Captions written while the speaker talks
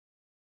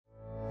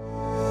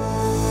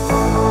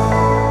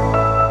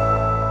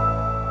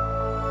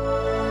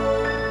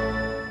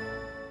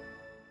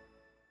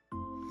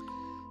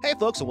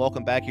folks, and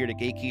welcome back here to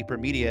Gatekeeper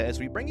Media as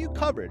we bring you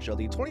coverage of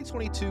the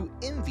 2022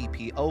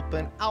 MVP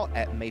Open out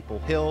at Maple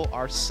Hill,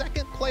 our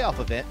second playoff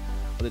event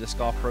for the Disc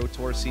Golf Pro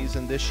Tour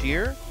season this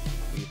year.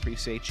 We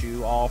appreciate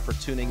you all for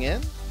tuning in,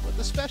 with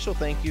a special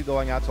thank you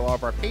going out to all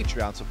of our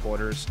Patreon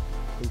supporters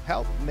who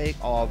help make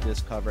all of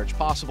this coverage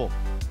possible.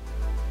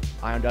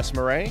 I'm Dustin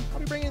Murray. I'll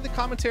be bringing you the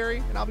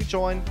commentary, and I'll be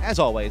joined, as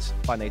always,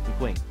 by Nathan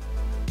Queen.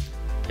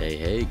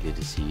 Hey, good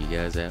to see you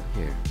guys out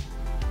here.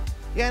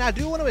 Yeah, and I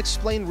do want to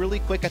explain really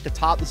quick at the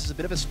top, this is a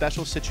bit of a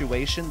special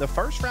situation. The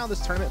first round of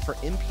this tournament for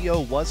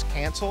MPO was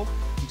canceled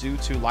due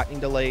to lightning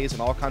delays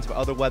and all kinds of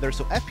other weather.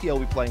 So FPO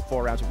will be playing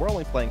 4 rounds, and we're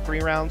only playing 3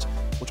 rounds,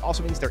 which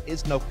also means there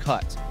is no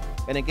cut.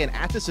 And again,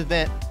 at this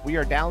event, we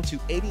are down to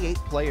 88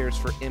 players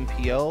for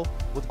MPO,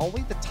 with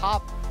only the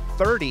top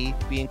 30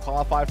 being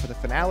qualified for the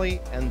finale,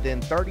 and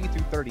then 30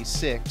 through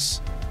 36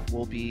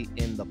 will be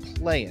in the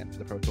play-in for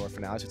the Pro Tour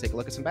finale. So take a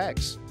look at some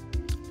bags.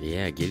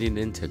 Yeah, getting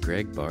into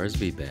Gregg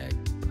Barsby bag.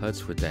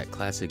 Putts with that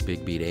classic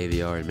big beat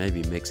AVR and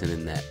maybe mixing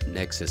in that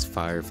Nexus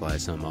Firefly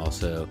some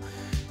also.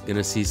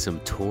 Gonna see some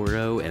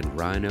Toro and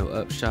Rhino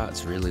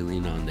upshots, really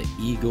lean on the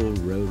Eagle,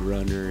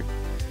 Roadrunner,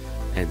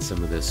 and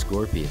some of the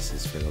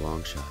Scorpiuses for the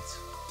long shots.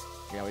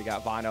 Yeah, we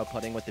got Väinö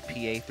putting with the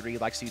PA3,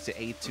 likes to use the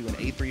A2 and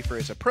A3 for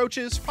his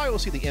approaches. Probably will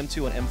see the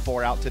M2 and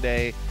M4 out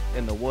today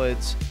in the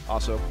woods.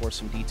 Also, of course,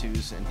 some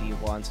D2s and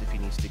D1s if he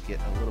needs to get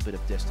a little bit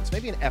of distance.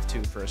 Maybe an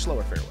F2 for a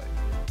slower fairway.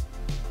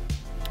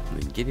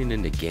 And then getting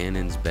into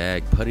Gannon's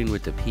bag, putting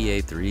with the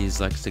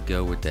PA3s, likes to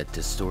go with that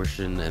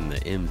distortion and the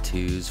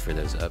M2s for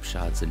those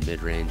upshots and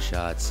mid-range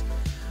shots.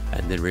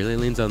 And then really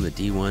leans on the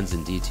D1s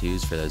and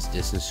D2s for those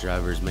distance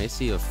drivers. May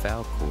see a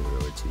foul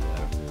quarter or two out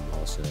of him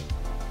also.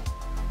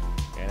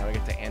 And now we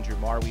get to Andrew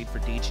Marwede for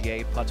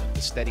DGA, putts with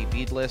the steady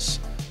beadless.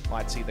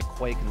 Might see the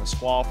Quake and the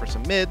Squall for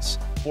some mids,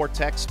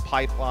 Vortex,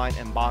 Pipeline,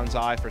 and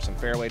Bonsai for some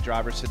fairway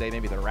drivers today.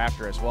 Maybe the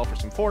Raptor as well for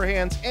some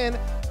forehands, and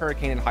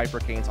Hurricane and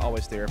Hypercane's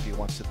always there if he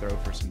wants to throw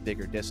for some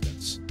bigger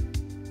distance.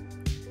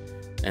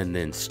 And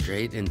then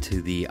straight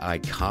into the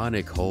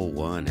iconic hole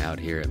 1 out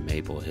here at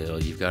Maple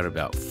Hill. You've got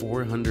about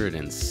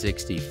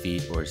 460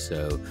 feet or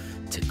so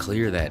to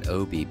clear that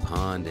OB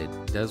pond. It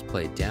does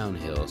play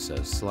downhill, so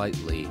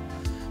slightly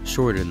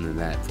shorter than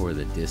that for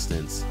the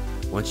distance.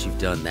 Once you've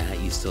done that,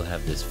 you still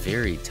have this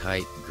very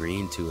tight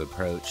green to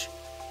approach.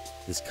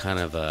 This kind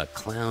of a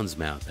clown's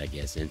mouth, I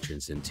guess,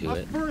 entrance into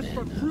it. First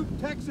from Troop,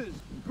 Texas,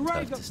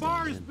 Gregg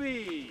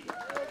Barsby.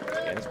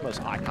 Yeah, it's the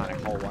most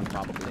iconic hole 1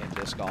 probably in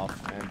disc golf.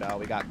 And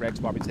we got Gregg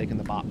Barsby taking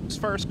the box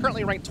first.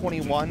 Currently ranked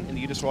 21 in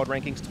the UDisc World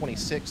Rankings,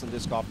 26 in the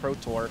Disc Golf Pro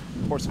Tour.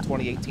 Of course, the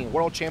 2018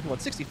 World Champion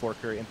with 64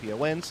 career MPO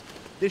wins.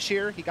 This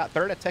year, he got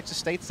 3rd at Texas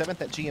State, 7th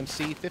at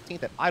GMC,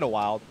 15th at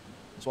Idlewild,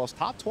 as well as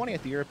top 20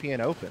 at the European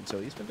Open. So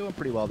he's been doing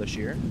pretty well this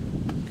year.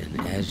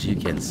 And as you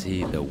can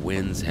see, the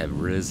winds have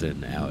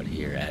risen out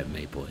here at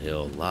Maple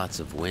Hill.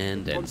 Lots of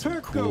wind and some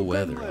cool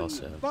weather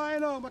also.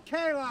 Väinö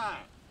Mäkelä.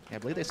 Yeah, I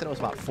believe they said it was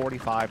about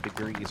 45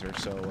 degrees or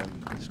so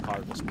when this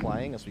card was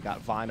playing, as we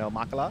got Väinö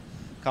Mäkelä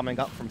coming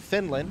up from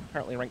Finland,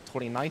 currently ranked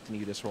 29th in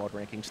the UDisc World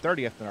Rankings,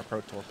 30th in our Pro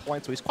Tour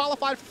points. So he's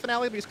qualified for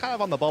finale, but he's kind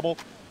of on the bubble.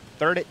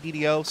 3rd at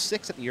DDO,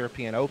 6th at the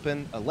European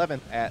Open,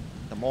 11th at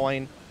Des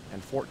Moines,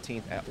 and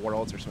 14th at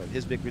Worlds are some of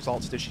his big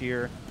results this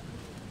year.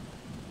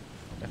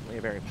 Definitely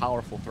a very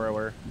powerful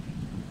thrower.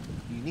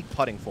 Unique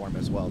putting form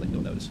as well that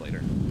you'll notice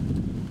later.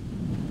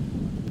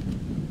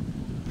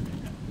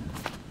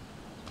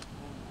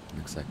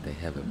 Looks like they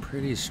have a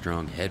pretty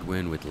strong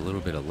headwind with a little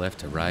bit of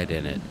left to right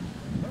in it.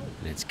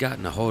 And it's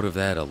gotten a hold of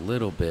that a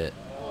little bit.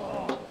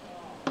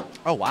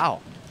 Oh, wow.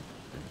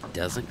 It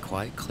doesn't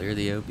quite clear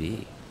the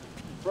OB.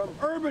 From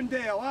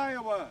Urbandale,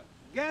 Iowa,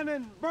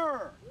 Gannon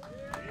Buhr.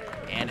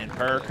 Gannon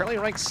Buhr, currently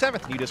ranked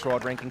 7th in UDisc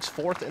World Rankings,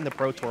 4th in the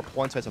Pro Tour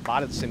points, has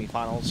invited the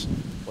semifinals,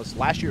 was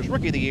last year's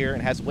Rookie of the Year,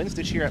 and has wins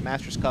this year at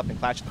Masters Cup and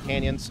Clash of the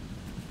Canyons.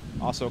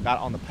 Also got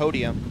on the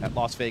podium at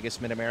Las Vegas,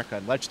 Mid-America,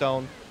 and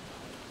Ledgestone.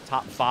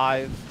 Top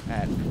 5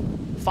 at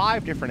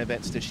 5 different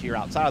events this year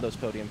outside of those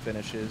podium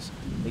finishes.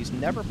 He's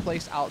never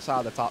placed outside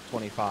of the top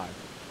 25.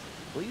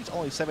 I believe he's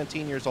only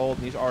 17 years old,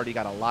 and he's already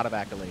got a lot of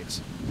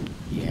accolades.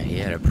 Yeah, he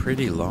had a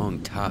pretty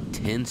long top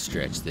 10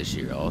 stretch this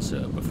year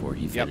also before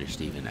he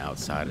finished even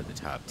outside of the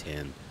top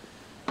 10.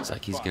 Looks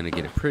like he's going to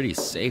get a pretty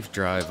safe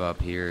drive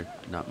up here.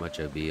 Not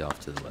much OB off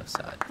to the left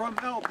side. From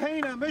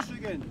Alpena,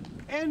 Michigan,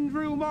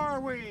 Andrew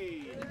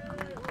Marwede.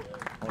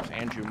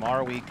 Andrew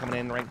Marwede coming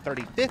in ranked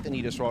 35th in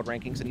UDisc World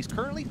Rankings, and he's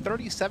currently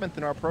 37th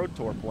in our Pro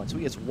Tour points. So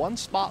he is 1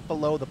 spot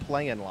below the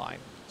play-in line.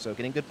 So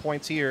getting good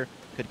points here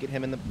could get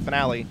him in the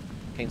finale.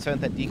 Came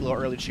 7th at Deglo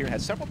early this year,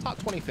 has several top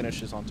 20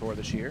 finishes on tour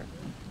this year.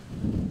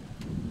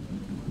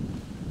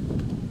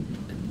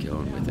 And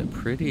going with a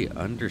pretty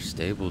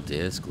understable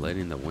disc,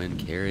 letting the wind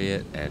carry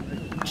it,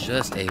 and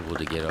just able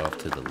to get off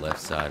to the left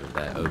side of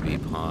that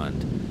OB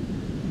pond.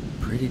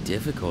 Pretty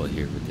difficult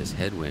here with this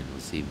headwind.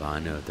 We'll see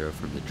Väinö throw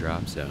from the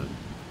drop zone.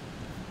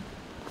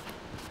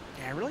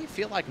 Yeah, I really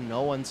feel like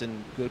no one's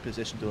in good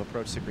position to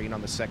approach the green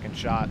on the second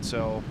shot.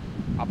 So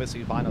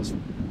obviously Väinö's,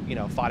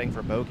 fighting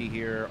for bogey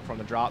here from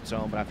the drop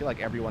zone, but I feel like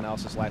everyone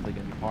else is likely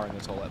going to be parring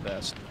this hole at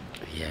best.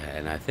 Yeah,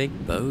 and I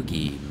think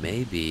bogey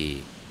may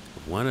be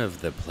one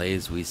of the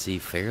plays we see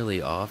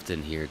fairly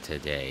often here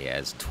today,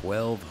 as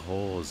 12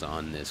 holes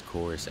on this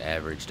course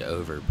averaged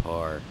over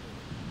par.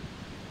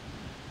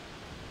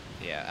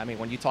 Yeah, I mean,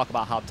 when you talk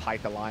about how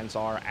tight the lines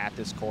are at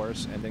this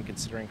course, and then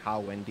considering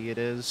how windy it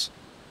is,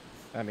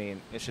 I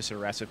mean, it's just a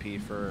recipe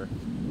for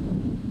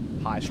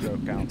high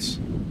stroke counts.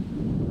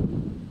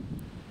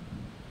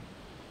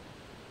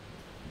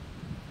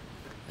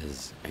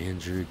 As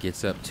Andrew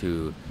gets up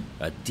to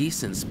a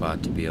decent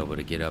spot to be able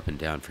to get up and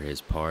down for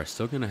his par.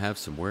 Still going to have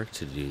some work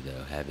to do,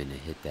 though, having to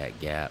hit that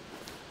gap.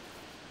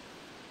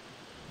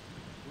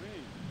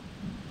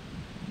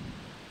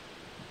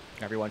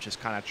 Everyone's just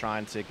kind of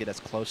trying to get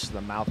as close to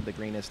the mouth of the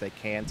green as they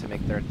can to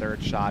make their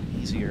third shot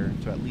easier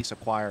to at least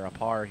acquire a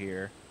par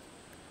here.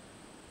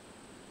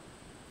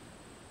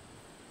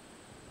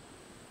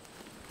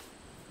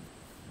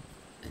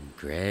 And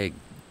Gregg,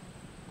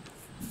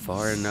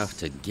 far enough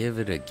to give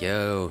it a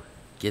go,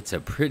 gets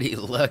a pretty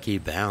lucky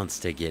bounce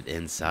to get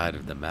inside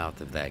of the mouth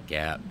of that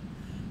gap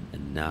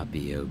and not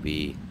be OB.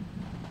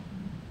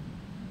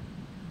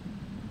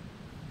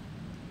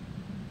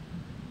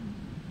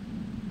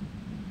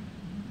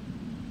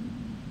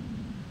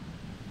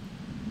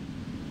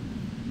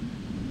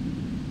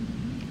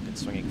 Good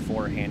swinging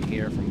forehand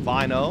here from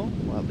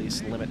Väinö. Will at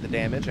least limit the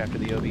damage after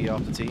the OB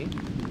off the tee.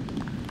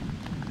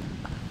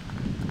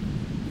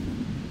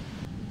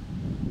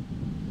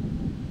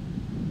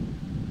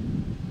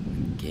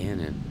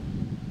 Gannon,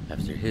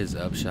 after his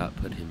upshot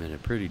put him in a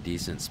pretty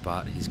decent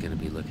spot, he's going to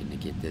be looking to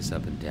get this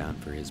up and down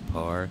for his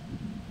par.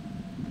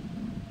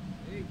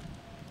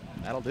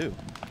 That'll do.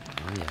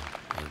 Oh yeah,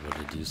 able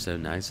to do so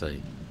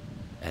nicely.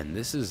 And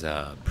this is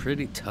a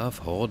pretty tough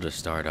hole to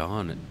start out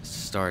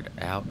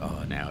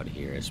on out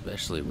here,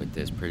 especially with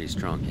this pretty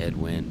strong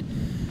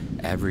headwind,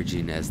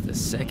 averaging as the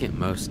second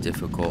most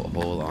difficult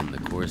hole on the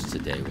course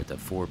today with a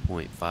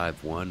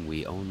 4.51.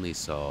 We only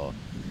saw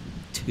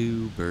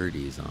 2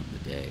 birdies on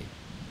the day.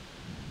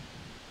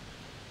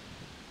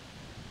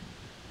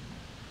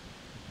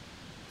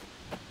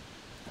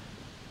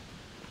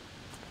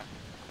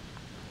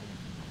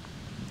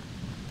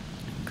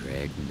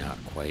 Gregg not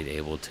quite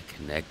able to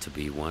connect to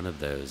be one of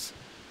those.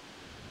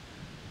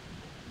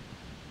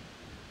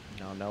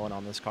 No knowing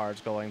on this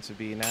card's going to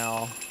be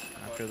now.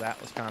 After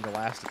that was kind of the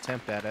last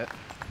attempt at it.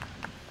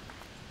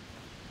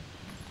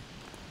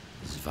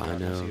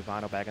 Väinö. See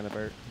Väinö back in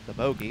the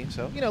bogey.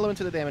 So, you know,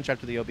 limited the damage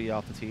after the OB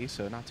off the tee,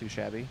 so not too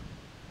shabby.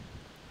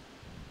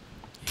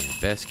 Yeah,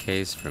 best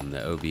case from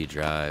the OB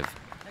drive.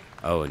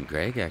 Oh, and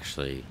Gregg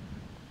actually,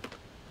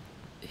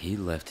 he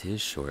left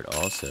his short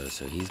also,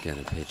 so he's going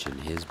to pitch in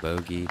his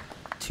bogey.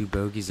 2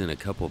 bogeys and a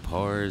couple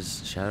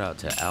pars. Shout out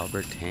to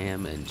Albert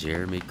Tam and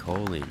Jeremy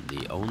Colling,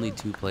 the only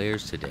 2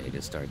 players today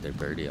to start their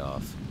birdie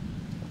off.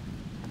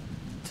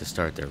 To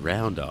start their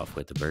round off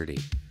with a birdie.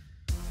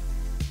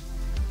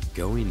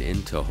 Going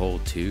into hole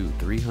 2,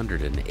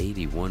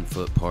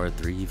 381-foot par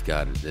 3, you've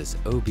got this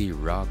OB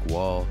rock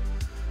wall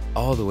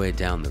all the way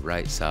down the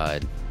right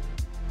side.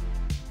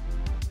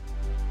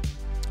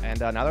 And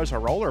now there's a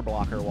roller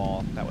blocker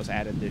wall that was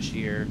added this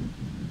year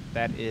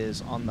that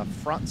is on the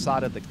front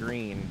side of the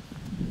green.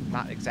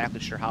 Not exactly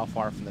sure how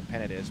far from the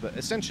pin it is, but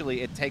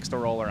essentially it takes the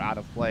roller out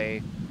of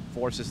play,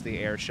 forces the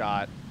air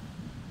shot.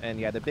 And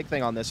yeah, the big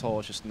thing on this hole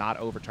is just not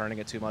overturning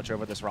it too much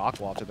over this rock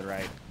wall to the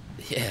right.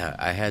 Yeah,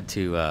 I had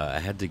to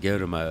go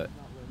to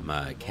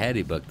my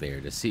caddy book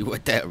there to see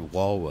what that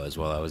wall was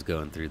while I was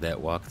going through that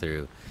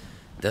walkthrough.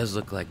 It does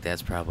look like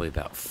that's probably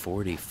about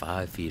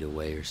 45 feet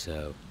away or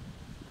so.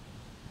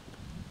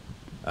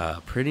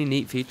 Pretty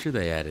neat feature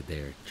they added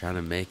there, trying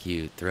to make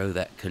you throw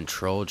that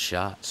controlled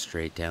shot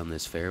straight down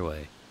this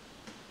fairway.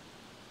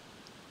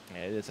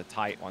 Yeah, it is a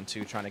tight one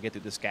too, trying to get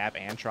through this gap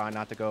and try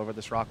not to go over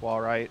this rock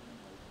wall right.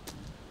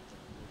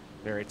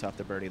 Very tough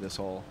to birdie this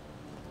hole.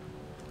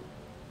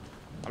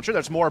 I'm sure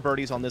there's more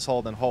birdies on this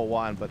hole than hole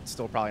 1, but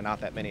still probably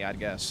not that many, I'd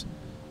guess.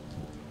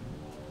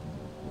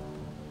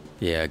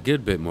 Yeah, a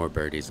good bit more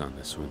birdies on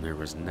this one. There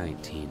was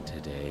 19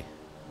 today.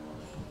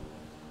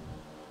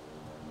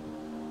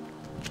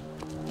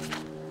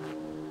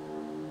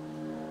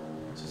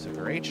 This is a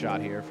great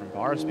shot here from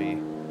Barsby.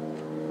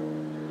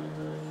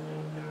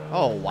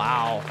 Oh,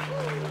 wow.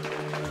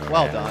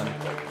 Well done.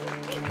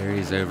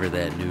 Carries over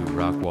that new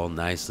rock wall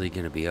nicely.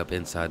 Going to be up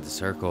inside the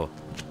circle.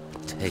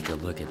 Take a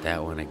look at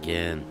that one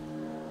again.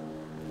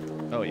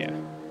 Oh, yeah.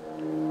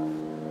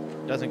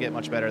 Doesn't get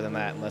much better than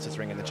that unless it's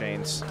ringing the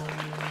chains.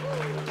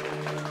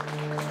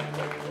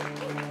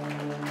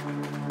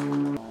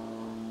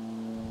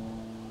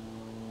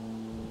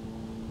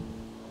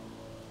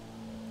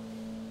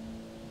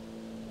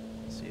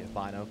 Let's see if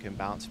Väinö can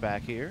bounce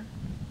back here.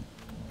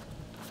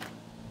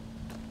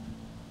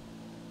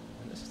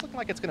 And this is looking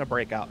like it's going to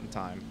break out in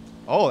time.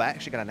 Oh, that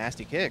actually got a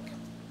nasty kick.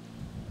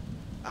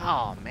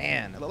 Oh,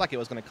 man. It looked like it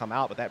was going to come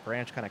out, but that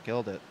branch kind of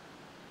killed it.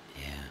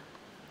 Yeah,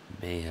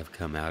 may have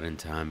come out in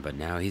time, but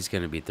now he's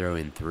going to be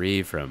throwing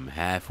 3 from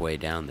halfway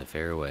down the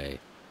fairway.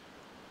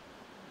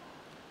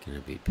 Going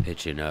to be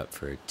pitching up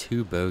for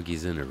 2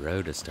 bogeys in a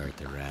row to start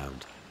the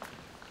round.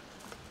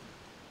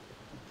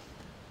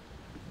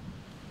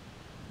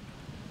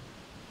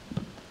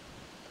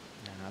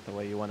 Not the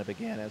way you want to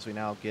begin as we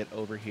now get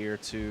over here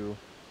to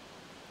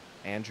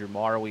Andrew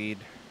Marwede.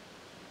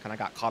 Kind of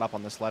got caught up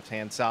on this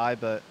left-hand side,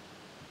 but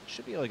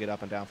should be able to get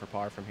up and down for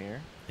par from here.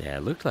 Yeah,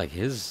 it looked like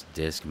his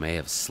disc may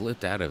have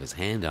slipped out of his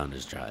hand on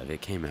his drive. It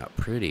came out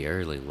pretty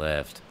early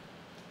left,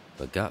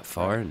 but got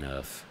far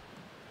enough.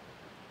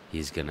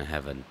 He's going to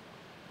have a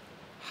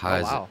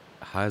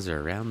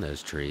hyzer around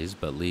those trees,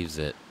 but leaves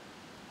it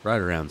right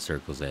around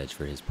circle's edge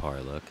for his par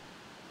look.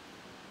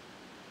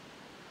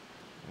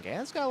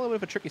 Gannon's got a little bit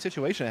of a tricky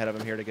situation ahead of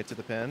him here to get to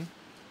the pin,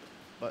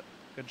 but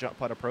good jump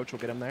putt approach will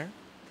get him there.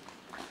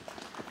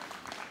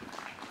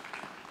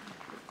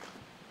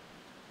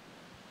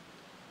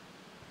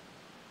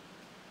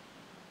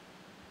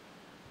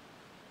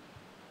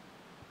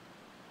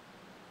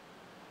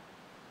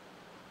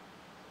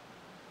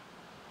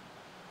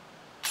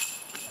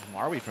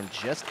 Marwede from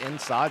just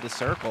inside the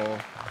circle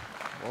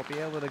will be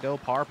able to go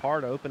par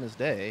to open his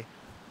day.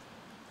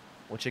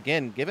 Which,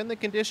 again, given the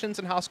conditions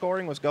and how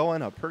scoring was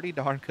going, a pretty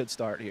darn good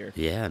start here.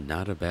 Yeah,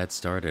 not a bad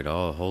start at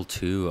all. Hole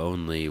 2,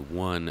 only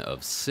one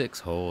of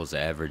 6 holes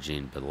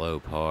averaging below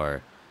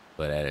par,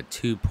 but at a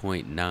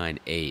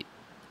 2.98,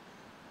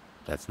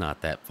 that's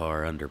not that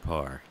far under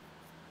par.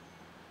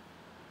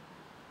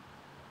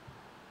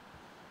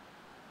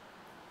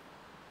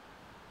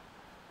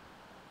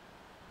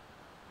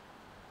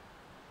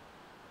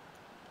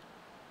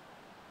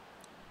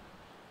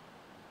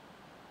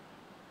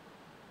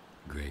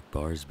 Gregg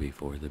Barsby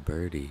for the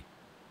birdie.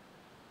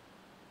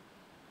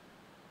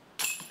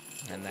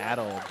 And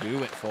that'll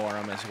do it for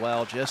him as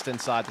well, just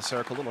inside the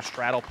circle. Little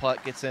straddle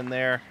putt gets in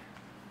there.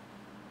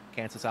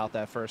 Cancels out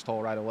that first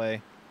hole right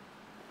away.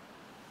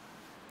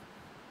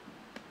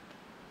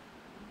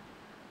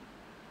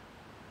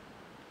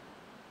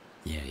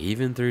 Yeah,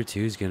 even through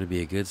 2 is going to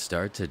be a good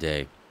start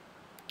today.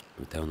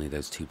 With only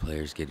those 2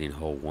 players getting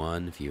hole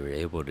 1, if you were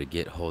able to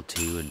get hole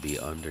 2 and be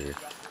under,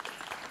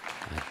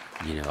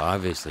 you know,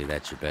 obviously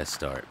that's your best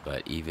start,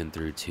 but even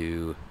through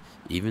 2,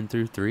 even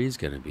through 3 is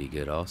going to be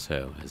good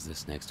also, as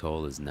this next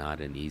hole is not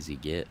an easy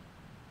get.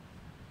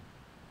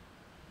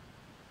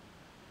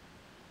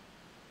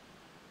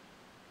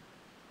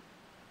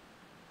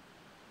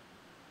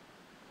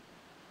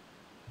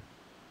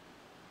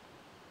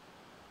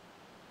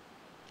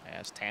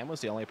 As Tam was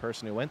the only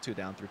person who went 2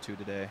 down through 2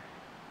 today.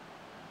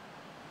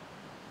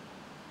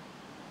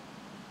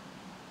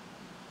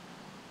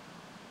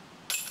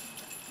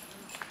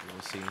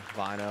 We'll see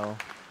Väinö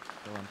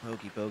going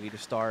bogey to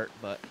start,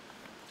 but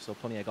still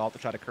plenty of golf to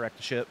try to correct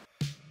the ship.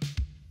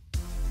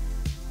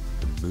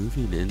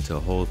 Moving into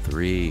hole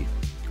 3,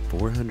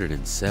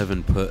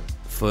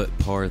 407-foot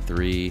par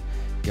 3.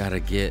 Got to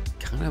get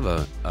kind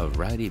of a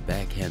righty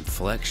backhand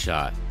flex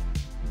shot,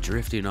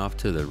 drifting off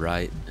to the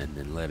right, and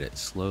then let it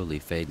slowly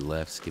fade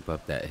left, skip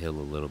up that hill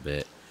a little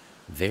bit.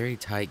 Very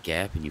tight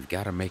gap, and you've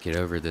got to make it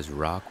over this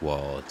rock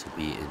wall to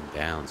be in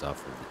bounds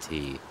off of the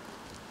tee.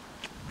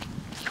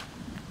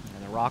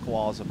 And the rock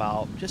wall is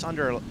about just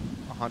under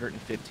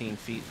 115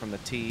 feet from the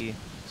tee,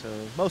 so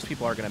most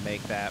people are going to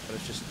make that, but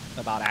it's just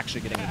about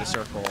actually getting to the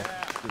circle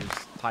through these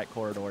tight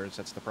corridors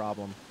that's the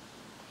problem.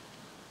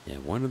 Yeah,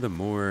 one of the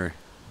more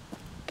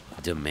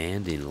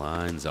demanding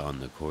lines on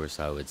the course,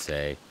 I would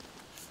say.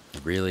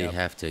 Really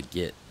have to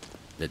get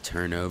the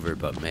turnover,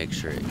 but make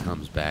sure it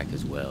comes back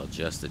as well.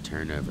 Just the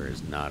turnover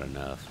is not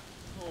enough.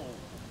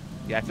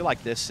 Yeah, I feel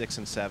like this 6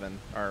 and 7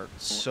 are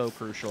so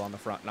crucial on the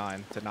front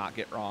 9 to not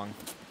get wrong.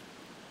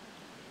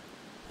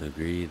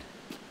 Agreed.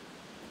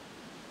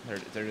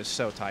 They're just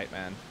so tight,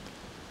 man.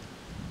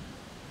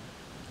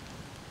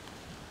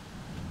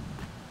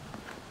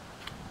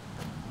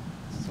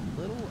 It's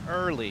a little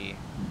early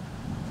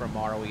from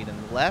Marwede,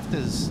 and left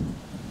is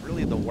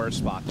really the worst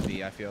spot to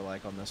be, I feel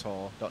like, on this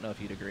hole. Don't know if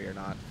you'd agree or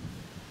not.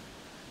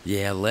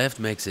 Yeah, left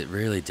makes it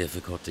really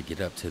difficult to get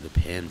up to the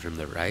pin. From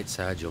the right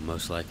side, you'll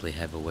most likely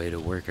have a way to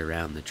work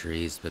around the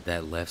trees, but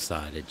that left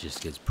side, it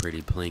just gets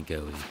pretty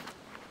plinko-y.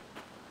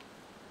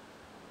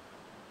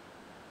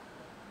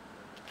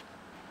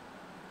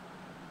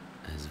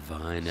 As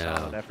Väinö,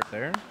 Solid effort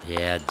there.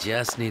 yeah,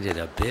 just needed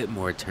a bit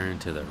more turn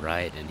to the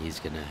right, and he's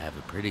going to have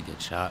a pretty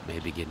good shot,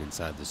 maybe get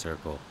inside the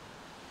circle.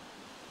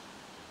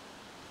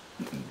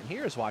 And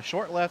here's why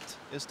short left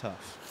is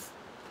tough.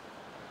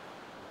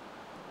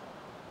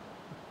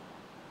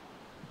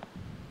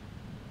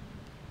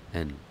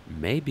 And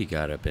maybe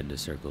got up into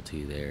circle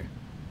 2 there.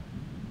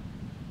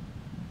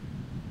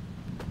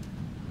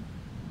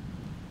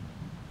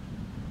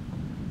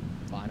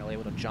 Finally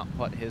able to jump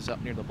putt his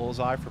up near the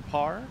bullseye for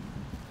par.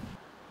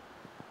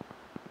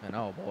 And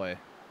oh boy,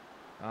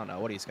 I don't know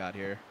what he's got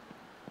here.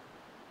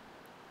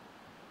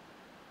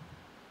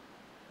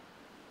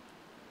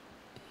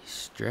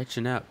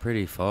 Stretching out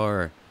pretty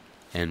far,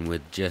 and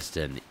with just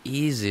an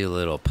easy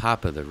little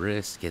pop of the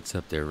wrist, gets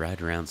up there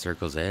right around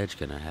circle's edge.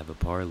 Gonna have a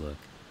par look.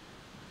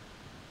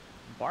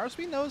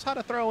 Barsby knows how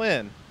to throw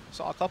in.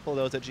 Saw a couple of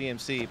those at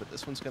GMC, but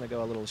this one's gonna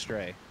go a little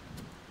astray.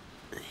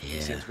 He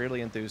Yeah, seems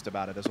really enthused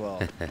about it as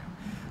well.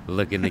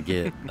 looking to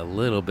get a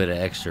little bit of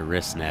extra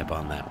wrist snap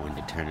on that one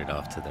to turn it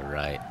off to the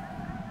right.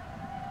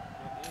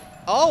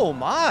 Oh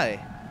my!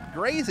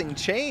 grazing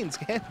chains,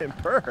 Gannon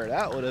Buhr.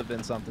 That would have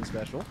been something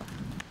special.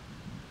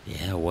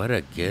 Yeah, what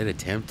a good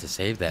attempt to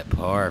save that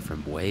par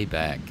from way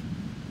back.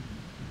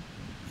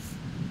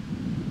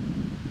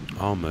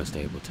 Almost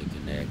able to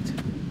connect. A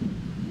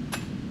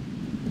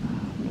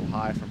little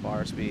high from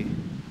Barsby.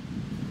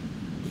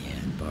 Yeah,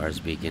 and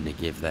Barsby gonna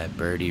give that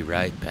birdie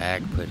right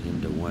back, put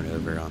him to 1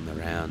 over on the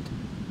round.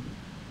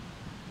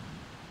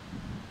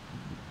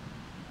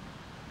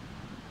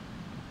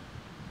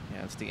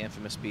 Yeah, it's the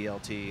infamous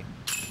BLT,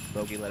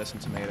 bogey lettuce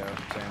and tomato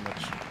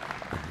sandwich.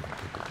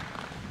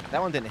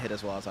 That one didn't hit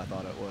as well as I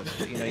thought it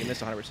would. You know, you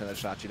miss 100% of the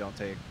shots you don't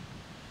take.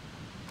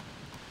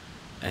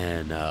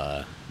 And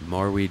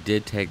Marwede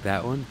did take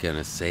that one.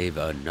 Gonna save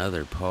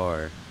another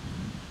par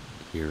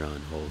here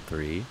on hole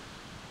 3.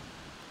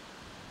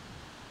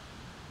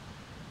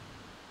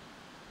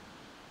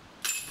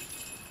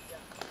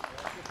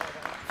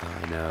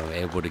 Väinö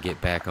able to get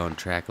back on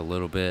track a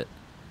little bit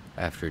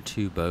after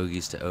 2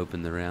 bogeys to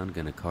open the round.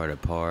 Gonna card a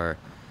par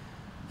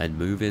and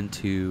move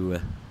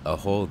into a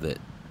hole that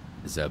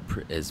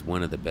is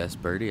one of the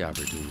best birdie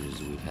opportunities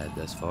we've had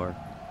thus far.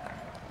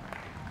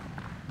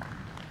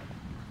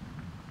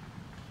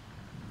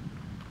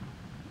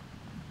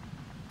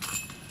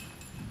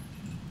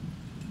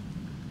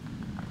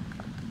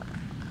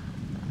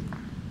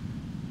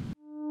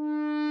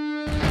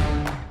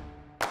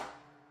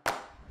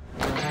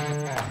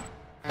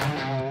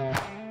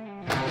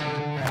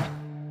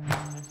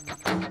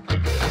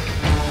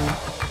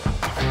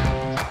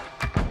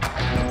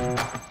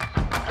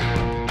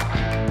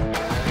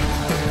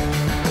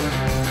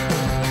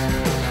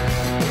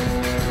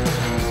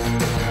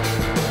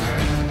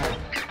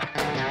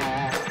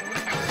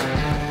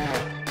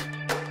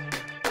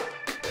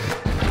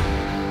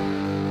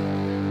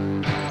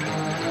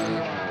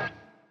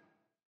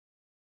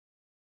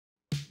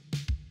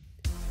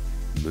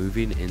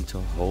 Moving into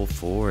hole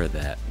 4,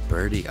 that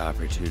birdie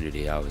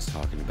opportunity I was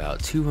talking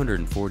about.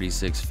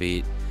 246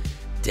 feet,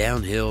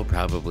 downhill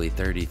probably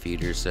 30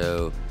 feet or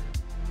so.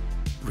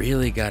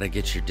 Really got to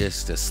get your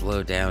disc to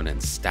slow down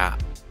and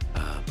stop,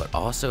 but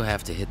also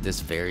have to hit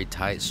this very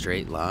tight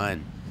straight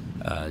line.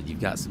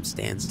 You've got some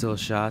standstill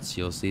shots,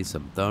 you'll see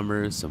some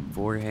thumbers, some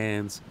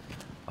forehands,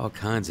 all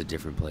kinds of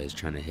different plays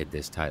trying to hit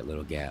this tight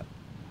little gap.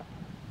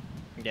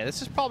 Yeah,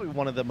 this is probably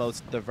one of the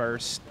most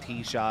diverse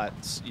tee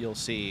shots you'll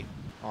see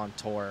on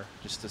tour.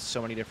 Just there's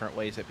so many different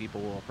ways that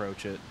people will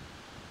approach it.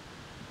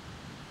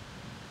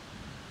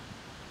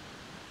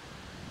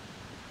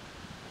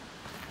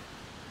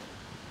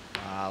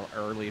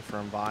 Early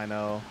from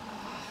Väinö.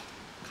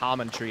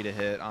 Common tree to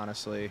hit,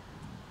 honestly.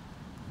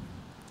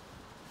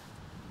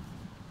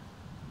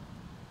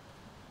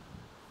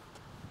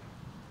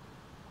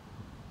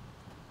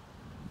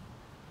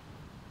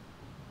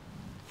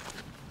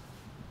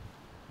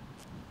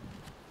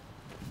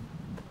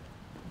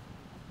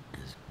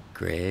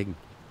 Gregg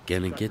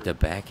gonna get the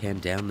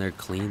backhand down there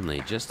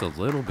cleanly. Just a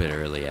little bit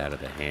early out of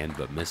the hand,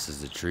 but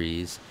misses the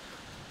trees.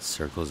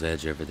 Circles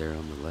edge over there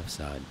on the left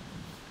side.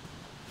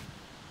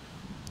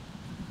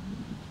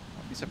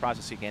 I'd be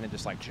surprised to see Gannon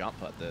just like jump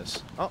putt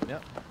this. Oh,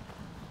 yep.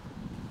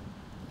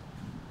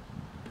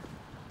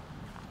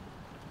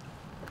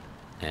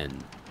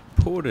 And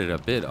pulled it a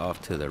bit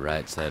off to the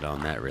right side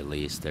on that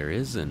release. There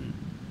is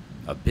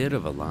a bit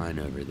of a line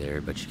over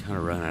there, but you kind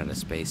of run out of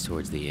space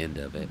towards the end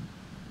of it.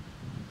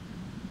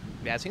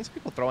 Yeah, I've seen some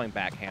people throwing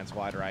backhands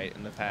wide right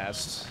in the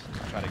past.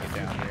 Try to get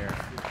down here.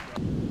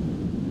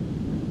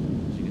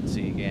 As you can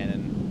see,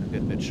 Gannon a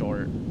good bit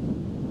short.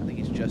 I think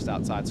he's just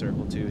outside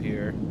circle 2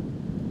 here.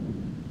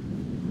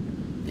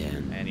 Yeah.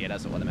 And he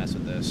doesn't want to mess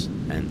with this.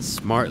 And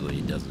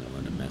smartly doesn't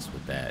want to mess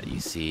with that. You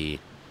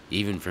see,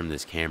 even from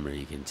this camera,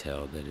 you can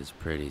tell that it's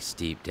pretty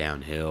steep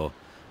downhill.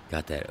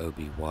 Got that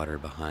OB water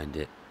behind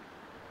it.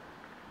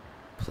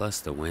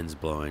 Plus the wind's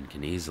blowing,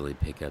 can easily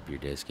pick up your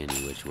disc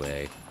any which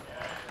way.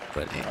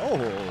 But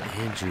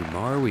Andrew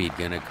Marwede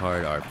gonna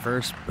card our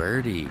first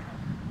birdie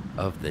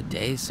of the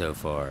day so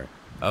far.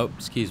 Oh,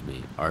 excuse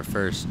me, our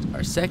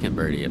second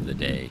birdie of the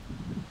day,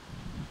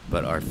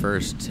 but our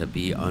first to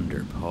be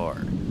under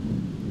par.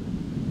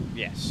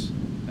 Yes,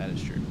 that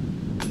is true.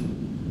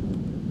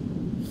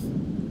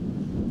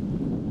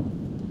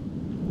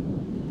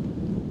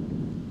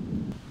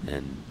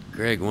 And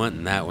Gregg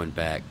wanting that one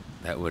back,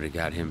 that would have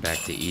got him back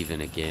to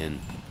even again.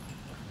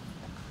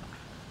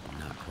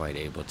 Quite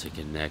able to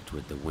connect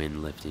with the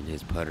wind lifting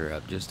his putter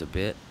up just a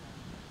bit.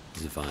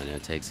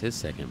 Väinö takes his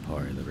second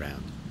par of the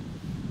round.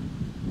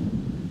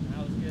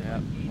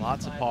 Yep,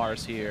 lots of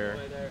pars here.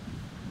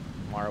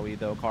 Marwede,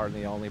 though, carding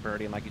the only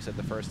birdie, and like you said,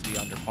 the first to be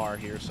under par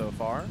here so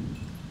far.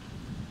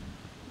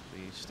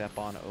 We step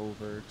on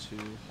over to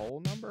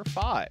hole number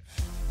 5.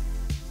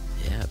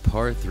 Yeah,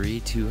 par 3,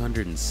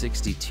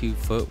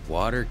 262-foot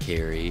water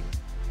carry.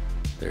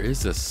 There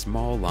is a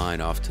small line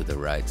off to the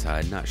right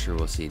side. Not sure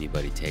we'll see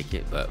anybody take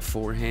it, but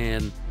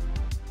forehand,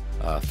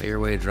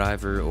 fairway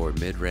driver, or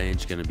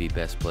mid-range going to be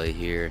best play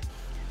here.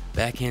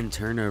 Backhand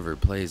turnover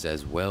plays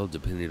as well,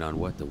 depending on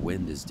what the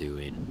wind is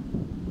doing.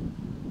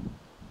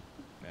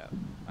 Yeah,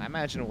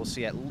 imagine we'll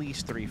see at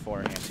least 3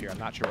 forehands here. I'm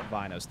not sure what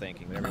Väinö's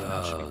thinking, but everyone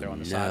else should be throwing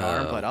the no.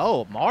 sidearm. But,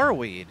 oh,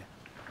 Marwede.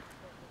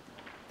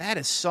 That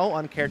is so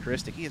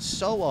uncharacteristic. He is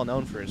so well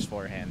known for his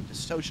forehand.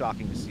 Just so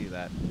shocking to see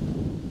that.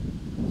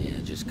 Yeah,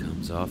 it just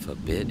comes off a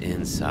bit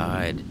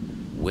inside.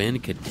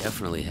 Wind could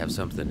definitely have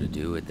something to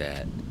do with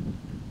that.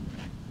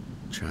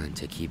 Trying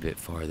to keep it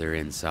farther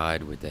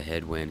inside with the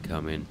headwind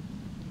coming.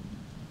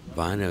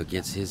 Väinö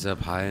gets his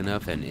up high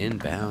enough, and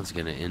inbound's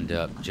going to end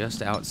up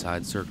just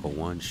outside circle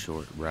 1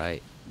 short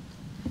right.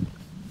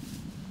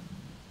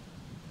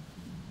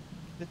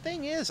 The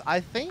thing is, I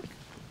think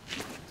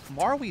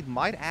Marwede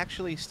might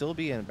actually still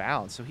be in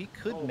bounds, so he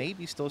could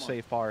maybe still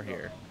save par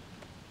here.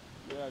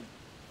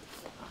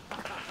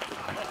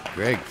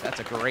 Gregg. That's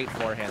a great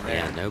forehand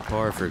there. Yeah, no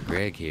par for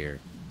Gregg here.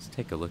 Let's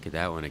take a look at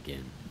that one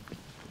again.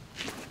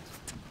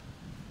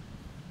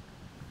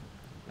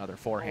 Another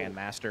forehand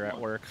master at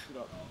work.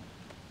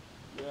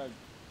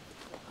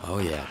 Oh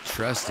yeah,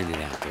 trusting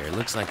it out there.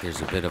 Looks like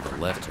there's a bit of a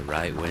left to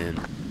right wind.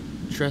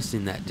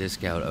 Trusting that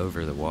disc out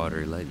over the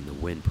water, letting the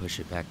wind push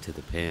it back to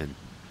the pin.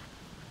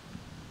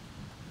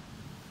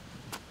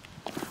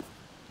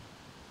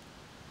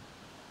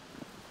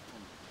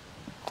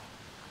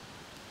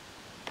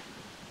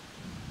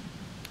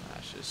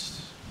 That's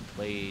just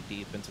way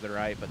deep into the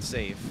right, but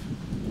safe.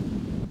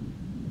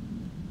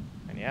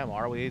 And yeah,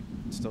 Marwede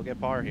still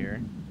get par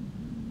here.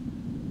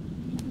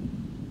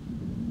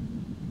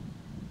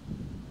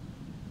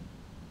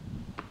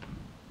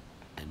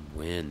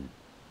 Wind.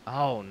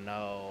 Oh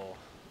no.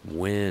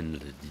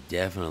 Wind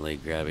definitely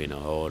grabbing a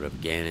hold of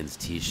Gannon's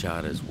tee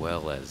shot as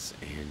well as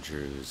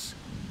Andrew's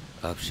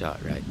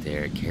upshot right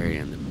there,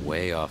 carrying them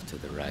way off to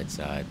the right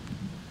side.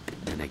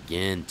 And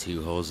again,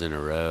 2 holes in a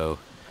row.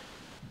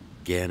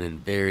 Gannon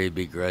very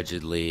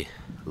begrudgingly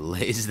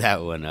lays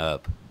that one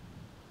up.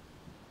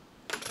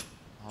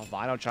 Oh,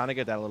 Väinö trying to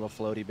get that little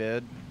floaty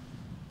bid.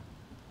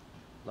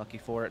 Lucky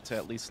for it to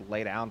at least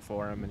lay down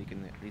for him, and he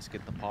can at least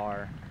get the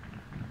par.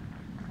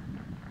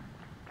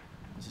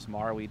 This is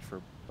Marwede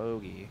for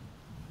bogey.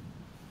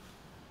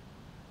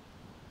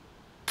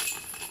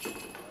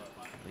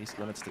 At least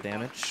limits the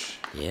damage.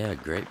 Yeah,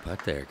 great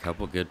putt there. A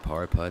couple good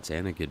par putts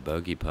and a good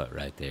bogey putt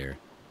right there.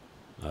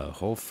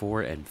 Hole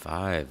 4 and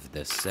 5,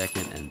 the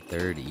second and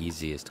third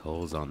easiest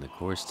holes on the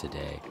course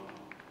today.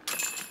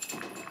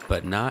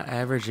 But not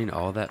averaging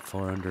all that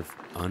far under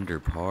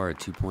par,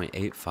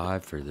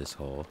 2.85 for this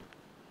hole.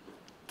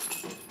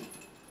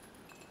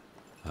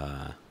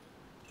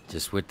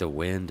 Just with the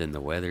wind and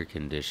the weather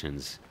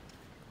conditions,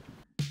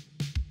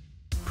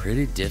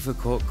 pretty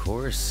difficult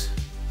course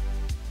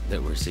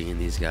that we're seeing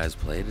these guys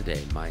play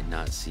today. Might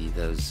not see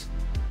those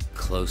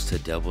close to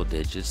double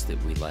digits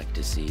that we like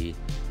to see.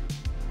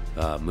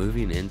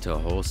 Moving into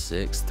hole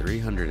 6,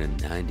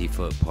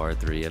 390-foot par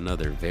 3,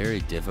 another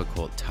very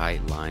difficult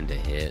tight line to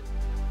hit.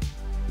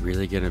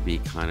 Really going to be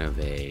kind of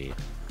a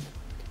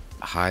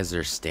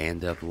hyzer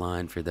stand-up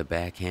line for the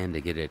backhand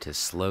to get it to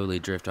slowly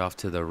drift off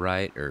to the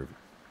right, or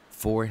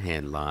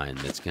forehand line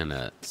that's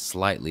gonna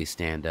slightly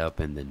stand up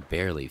and then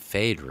barely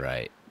fade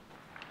right.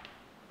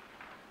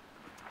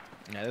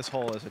 Yeah, this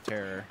hole is a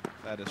terror,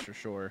 that is for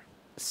sure.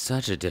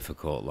 Such a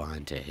difficult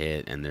line to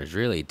hit, and there's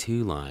really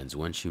 2 lines.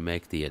 Once you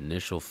make the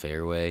initial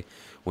fairway,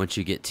 once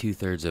you get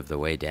 2/3 of the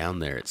way down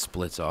there, it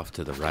splits off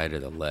to the right or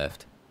the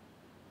left.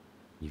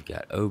 You've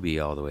got OB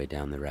all the way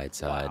down the right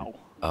side. Wow.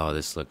 Oh,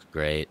 this looks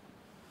great.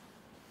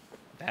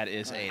 That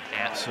is an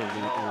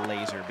absolute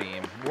laser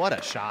beam. What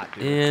a shot,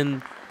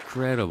 dude.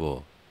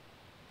 Incredible.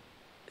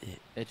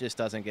 It just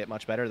doesn't get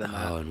much better than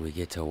that. Oh, and we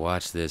get to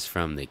watch this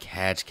from the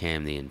catch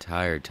cam the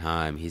entire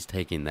time. He's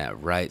taking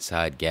that right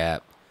side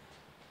gap.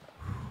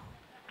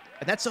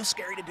 And that's so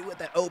scary to do with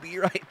that OB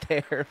right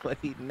there, but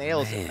he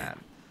nails it, man.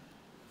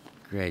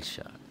 Great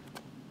shot.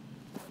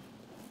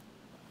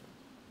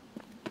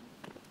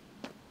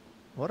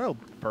 What a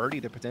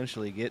birdie to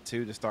potentially get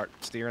to start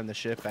steering the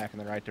ship back in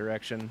the right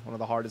direction. One of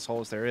the hardest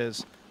holes there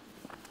is.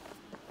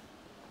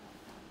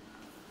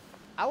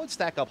 I would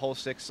stack up hole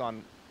 6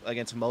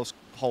 against most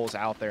holes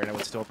out there, and it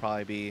would still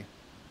probably be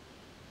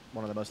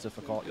one of the most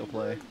difficult you'll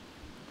play.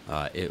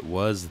 It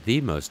was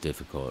the most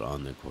difficult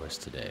on the course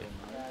today.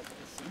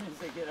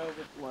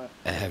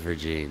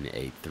 Averaging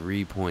a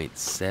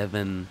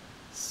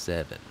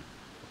 3.77.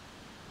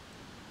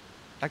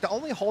 Like, the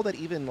only hole that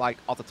even, like,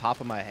 off the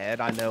top of my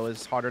head I know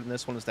is harder than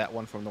this one is that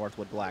one from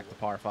Northwood Black, the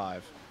par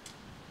 5.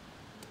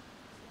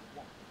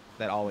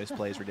 That always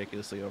plays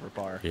ridiculously over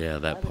par. Yeah,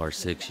 that par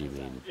 6 you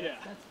mean.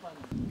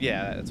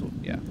 Yeah, that's what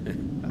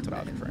I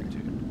was referring to.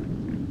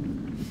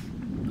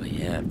 But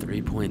yeah,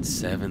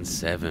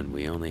 3.77.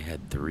 We only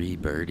had 3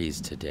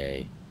 birdies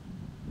today.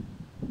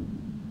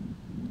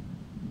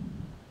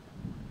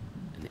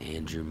 And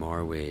Andrew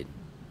Marwede,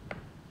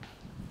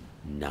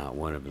 not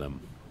one of them.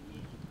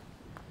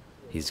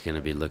 He's going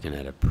to be looking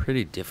at a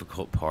pretty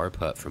difficult par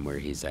putt from where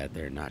he's at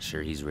there. Not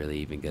sure he's really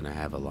even going to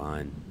have a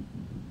line.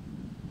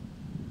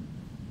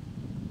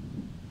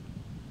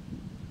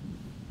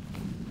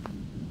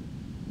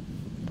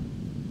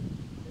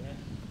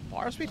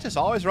 Barsby's just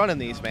always running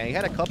these, man. He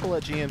had a couple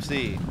at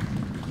GMC.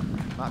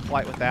 Not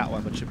quite with that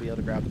one, but should be able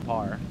to grab the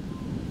par.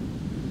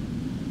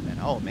 And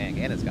oh man,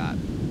 Gannon's got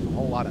a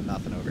whole lot of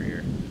nothing over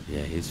here.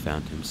 Yeah, he's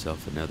found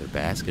himself another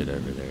basket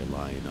over there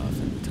lying off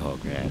in the tall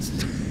grass.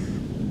 I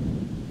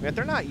mean, if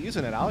they're not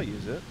using it, I'll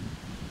use it.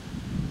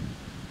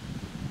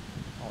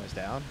 Always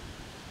down.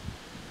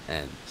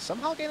 And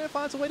somehow Gannon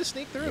finds a way to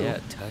sneak through.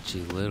 Yeah,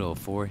 touchy little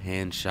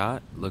forehand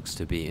shot. Looks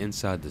to be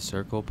inside the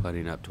circle,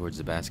 putting up towards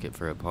the basket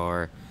for a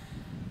par.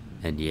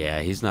 And yeah,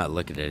 he's not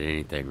looking at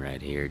anything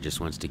right here. Just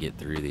wants to get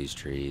through these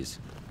trees.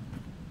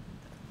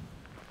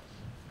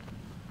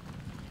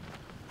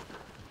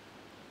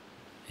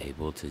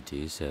 Able to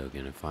do so.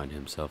 Gonna find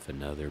himself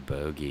another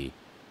bogey.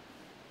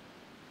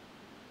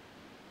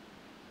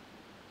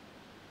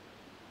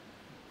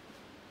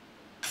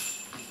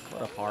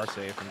 What a par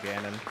save from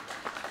Gannon.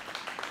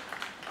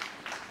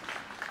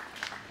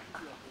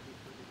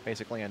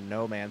 Basically in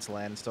no man's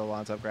land, still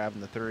winds up grabbing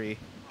the 3.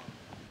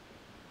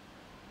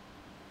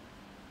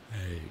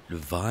 Hey,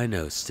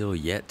 Väinö still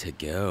yet to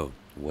go.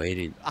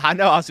 Waiting. I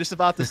know, I was just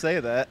about to say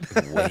that.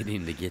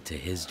 Waiting to get to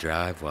his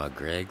drive while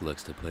Gregg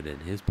looks to put in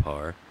his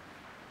par.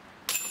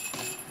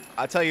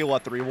 I tell you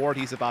what, the reward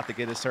he's about to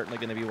get is certainly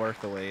going to be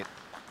worth the wait.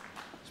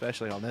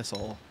 Especially on this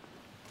hole.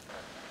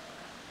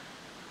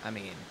 I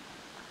mean,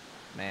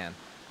 man.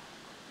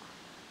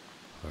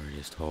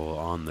 Hardest hole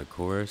on the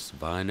course.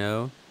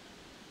 Väinö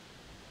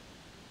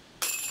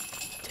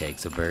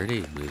takes a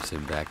birdie, moves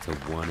him back to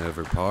 1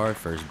 over par.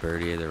 First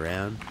birdie of the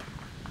round.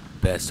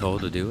 Best hole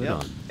to do it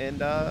on.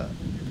 And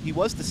he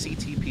was the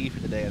CTP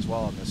for the day as well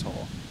on this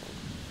hole,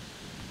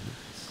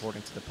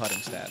 according to the putting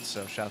stats.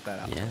 So shout that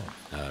out.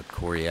 Yeah.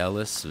 Corey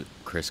Ellis,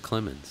 Chris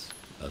Clemens,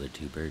 other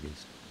 2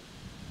 birdies.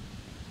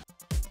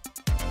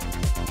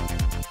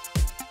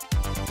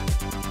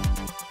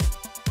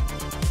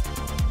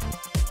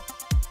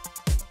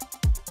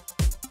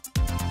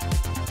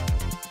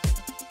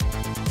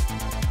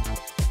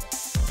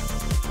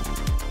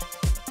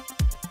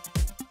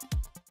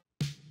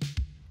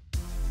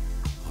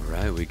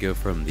 We go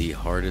from the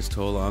hardest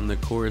hole on the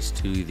course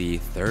to the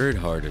 3rd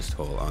hardest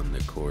hole on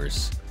the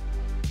course.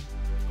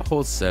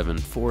 Hole 7,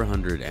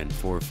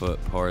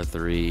 404-foot par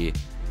 3.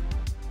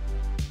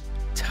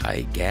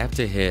 Tight gap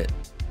to hit.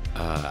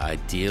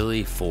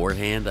 Ideally,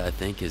 forehand, I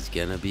think, is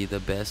going to be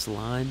the best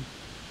line.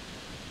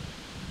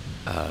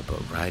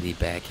 But righty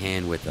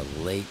backhand with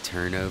a late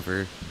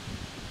turnover.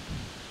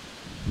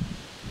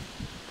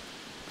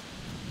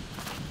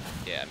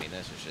 Yeah, I mean,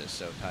 this is just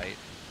so tight.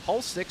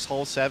 Hole 6,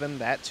 hole 7,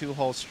 that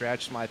 2-hole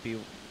stretch might be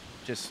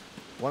just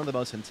one of the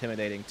most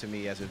intimidating to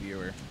me as a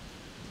viewer.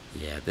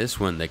 Yeah, this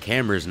one, the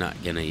camera's not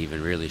gonna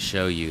even really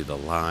show you the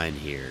line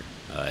here.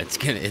 It's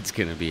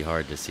gonna be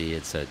hard to see.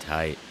 It's so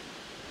tight.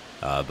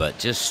 But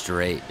just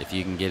straight, if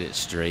you can get it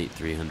straight,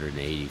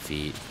 380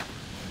 feet,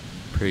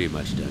 pretty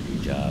much done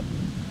your job.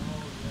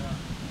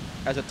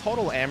 As a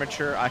total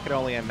amateur, I could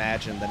only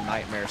imagine the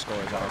nightmare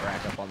scores I would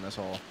rack up on this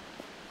hole.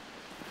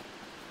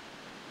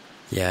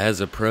 Yeah,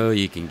 as a pro,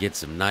 you can get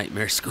some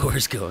nightmare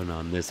scores going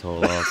on this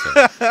hole also.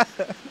 That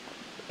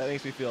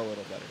makes me feel a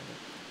little better.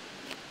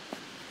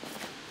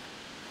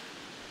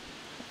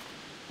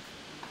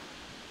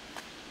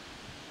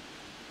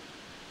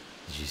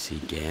 Did you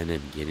see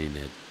Gannon getting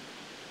a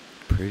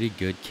pretty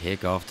good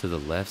kick off to the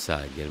left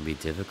side? Going to be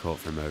difficult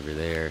from over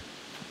there.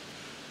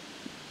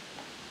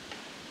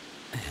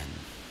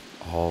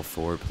 And all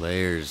 4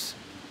 players.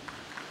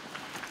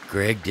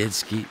 Gregg did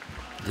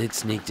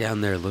sneak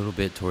down there a little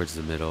bit towards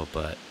the middle,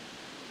 but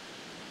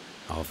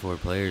all 4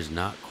 players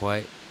not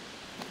quite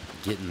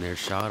getting their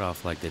shot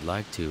off like they'd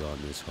like to on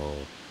this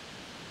hole.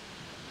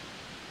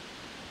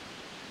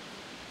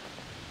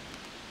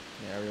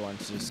 Yeah,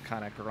 everyone's just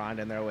kind of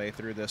grinding their way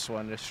through this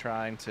one, just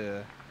trying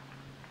to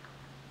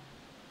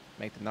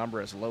make the number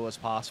as low as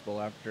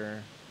possible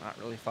after not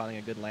really finding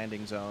a good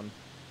landing zone.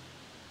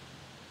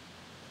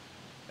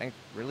 I think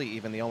really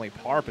even the only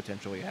par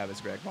potential we have is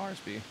Gregg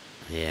Barsby.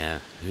 Yeah,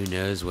 who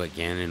knows what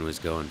Gannon was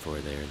going for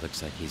there.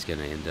 Looks like he's going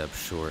to end up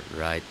short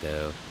right,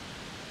 though.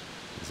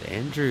 As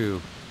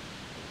Andrew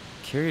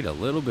carried a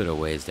little bit of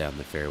ways down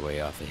the fairway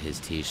off of his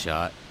tee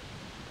shot.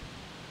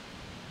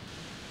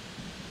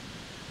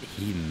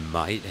 He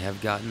might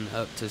have gotten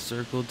up to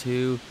circle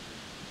 2,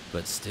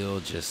 but still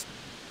just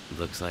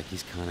looks like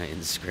he's kind of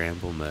in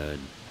scramble mode.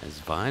 As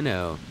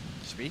Väinö,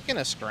 Speaking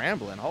of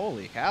scrambling,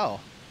 holy cow.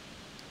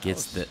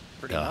 gets the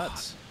pretty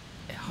nuts.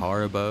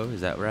 Haribo,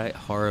 is that right?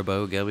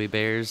 Haribo gummy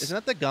bears. Isn't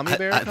that the gummy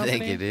bear company? I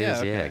think it is.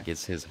 Okay. Yeah, it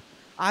gets his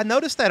I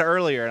noticed that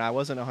earlier, and I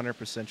wasn't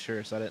 100%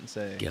 sure, so I didn't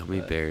say. gummy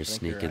but bears I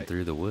think you're sneaking right.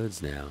 through the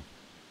woods now.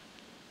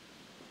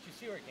 Did you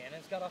see where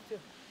Gannon's got off to?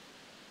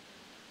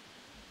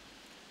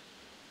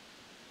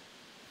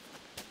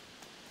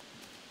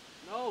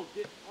 No,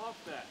 get off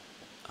that.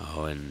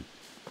 Oh, and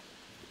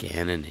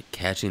Gannon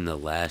catching the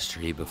last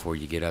tree before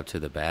you get up to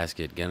the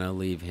basket. Gonna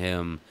leave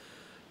him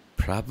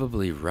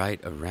probably right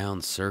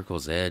around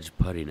circle's edge,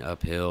 putting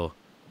uphill.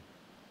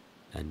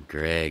 And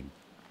Gregg,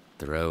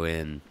 throw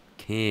in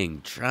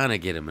king, trying to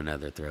get him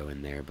another throw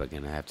in there, but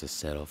gonna have to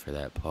settle for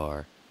that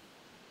par.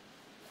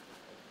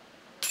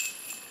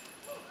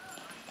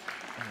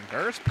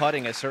 Burr's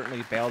putting has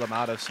certainly bailed him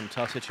out of some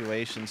tough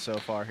situations so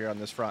far here on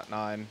this front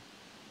nine.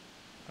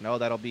 I know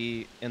that'll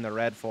be in the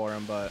red for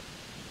him, but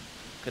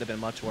could have been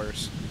much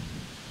worse.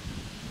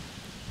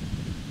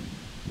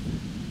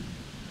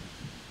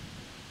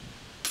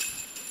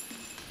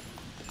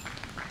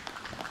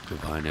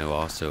 Väinö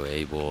also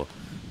able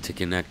to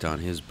connect on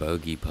his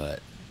bogey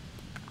putt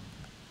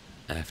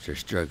after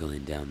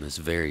struggling down this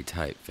very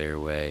tight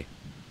fairway.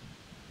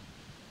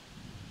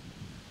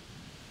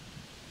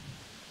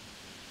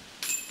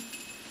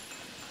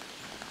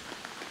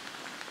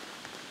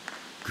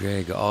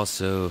 Gregg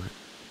also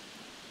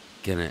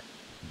gonna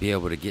be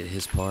able to get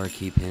his par,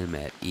 keep him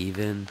at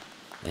even,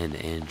 and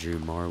Andrew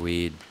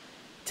Marwede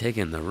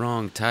taking the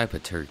wrong type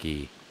of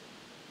turkey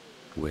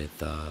with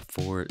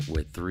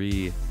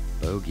 3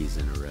 bogeys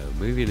in a row.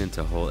 Moving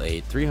into hole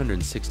 8,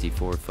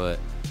 364 foot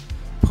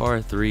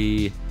par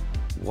 3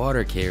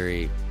 water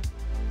carry.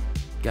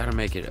 Gotta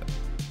make it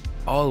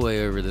all the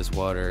way over this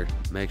water.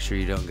 Make sure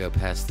you don't go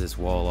past this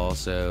wall.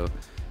 Also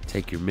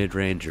take your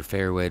mid-range or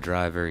fairway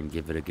driver and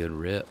give it a good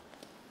rip.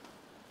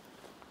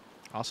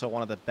 Also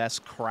one of the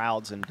best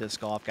crowds in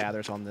disc golf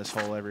gathers on this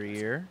hole every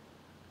year.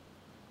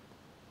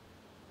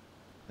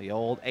 The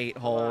old 8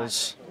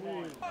 holes.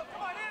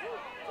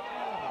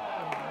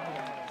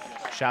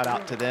 Shout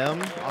out to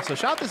them. Also,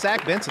 shout out to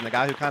Zach Benson, the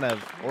guy who kind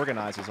of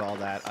organizes all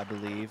that, I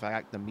believe. I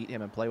got to meet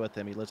him and play with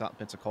him. He lives out in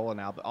Pensacola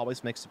now, but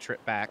always makes the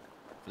trip back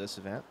for this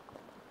event.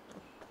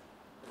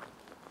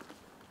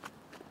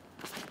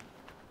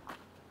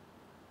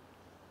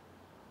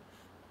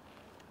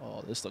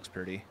 Oh, this looks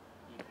pretty.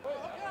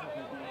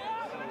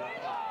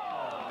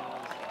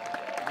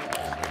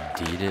 And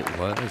indeed it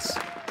was.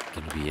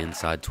 Going to be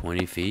inside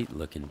 20 feet,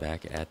 looking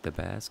back at the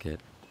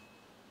basket.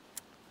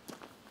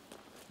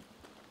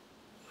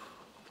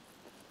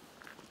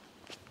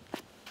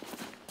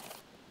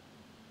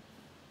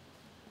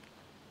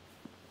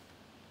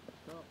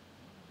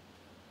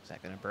 Is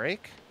that going to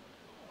break?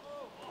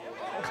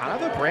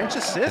 Kind of a branch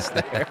assist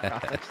there,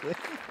 honestly.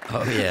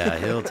 Oh, yeah,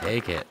 he'll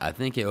take it. I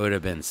think it would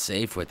have been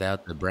safe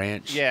without the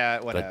branch. Yeah,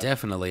 it would but have.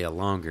 Definitely a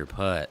longer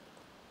putt.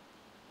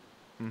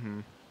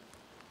 Mm-hmm.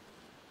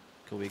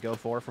 Could we go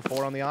 4 for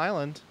 4 on the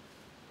island?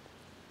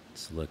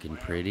 It's looking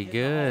pretty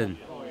good.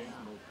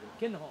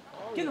 Get in the hole.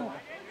 Get in the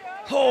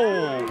hole.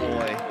 Oh,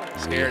 boy. We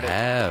Scared it.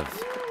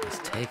 have. Let's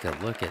take a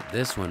look at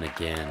this one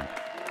again.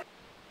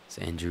 It's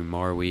Andrew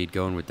Marwede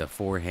going with the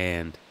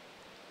forehand.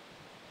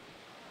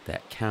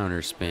 That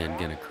counter spin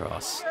gonna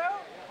cross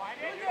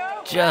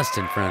just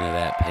in front of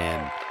that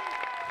pin.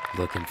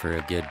 Looking for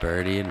a good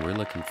birdie, and we're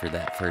looking for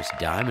that first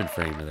diamond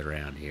frame of the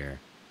round here.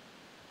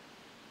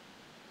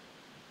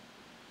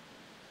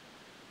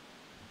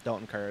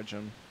 Don't encourage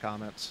him.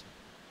 Comments.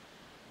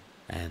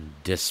 And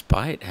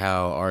despite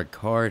how our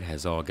card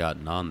has all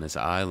gotten on this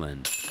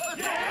island,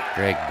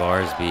 Gregg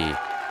Barsby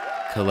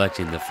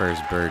collecting the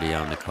first birdie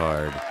on the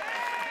card.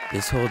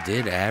 This hole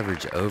did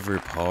average over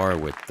par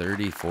with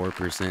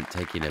 34%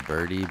 taking a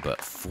birdie, but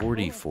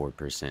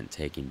 44%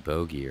 taking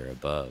bogey or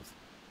above.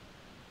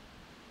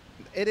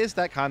 It is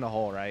that kind of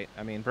hole, right?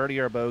 I mean, birdie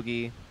or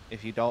bogey,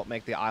 if you don't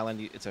make the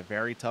island, it's a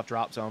very tough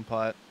drop zone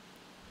putt.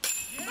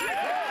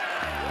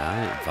 All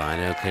right,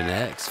 Väinö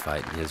connects,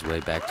 fighting his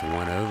way back to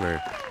 1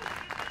 over.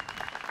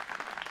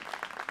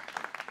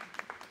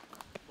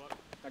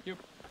 Thank you.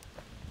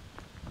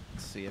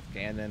 Let's see if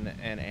Gannon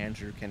and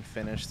Andrew can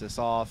finish this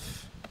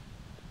off.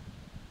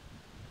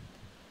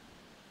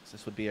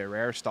 This would be a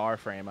rare star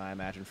frame, I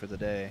imagine, for the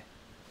day.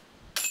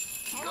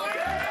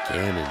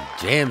 Gannon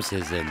jams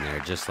his in there,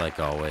 just like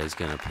always.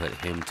 Going to put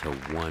him to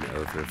 1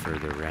 over for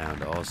the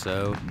round.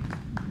 Also,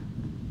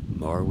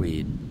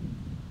 Marwede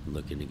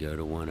looking to go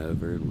to 1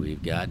 over, and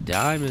we've got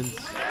diamonds.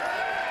 They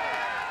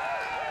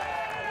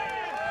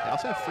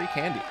also have free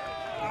candy.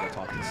 We'll go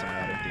talk to some of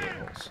the other D8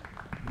 holes.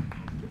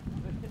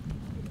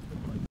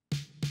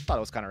 Thought it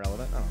was kind of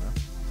relevant. I don't know.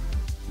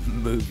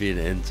 Moving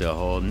into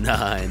hole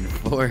 9,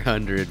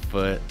 400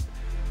 foot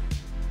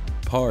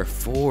par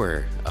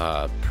 4.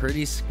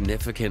 Pretty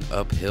significant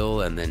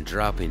uphill and then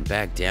dropping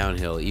back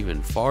downhill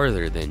even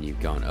farther than you've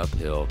gone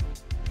uphill.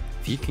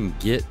 If you can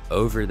get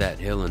over that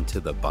hill and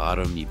to the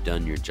bottom, you've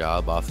done your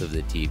job off of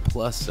the tee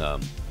plus some.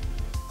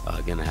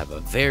 Gonna have a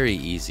very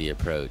easy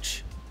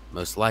approach.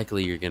 Most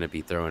likely you're gonna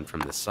be throwing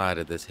from the side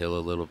of this hill a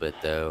little bit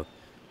though.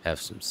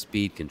 Have some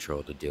speed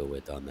control to deal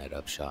with on that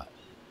upshot.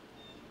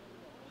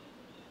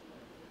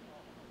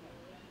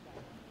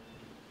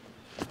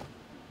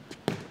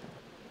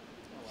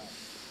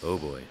 Oh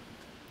boy.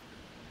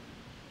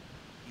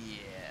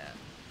 Yeah.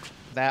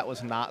 That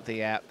was not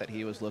the app that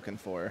he was looking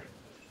for.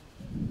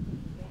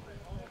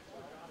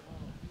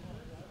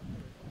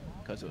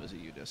 Because it was a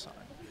UDIS sign.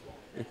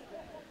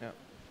 Yep.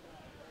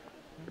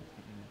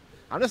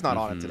 I'm just not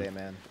on it today,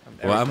 man.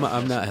 Well,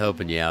 I'm not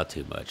helping you out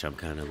too much. I'm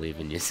kind of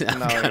leaving you.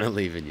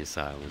 Leaving you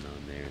silent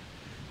on there.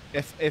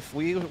 If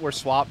we were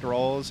swapped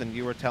roles and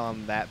you were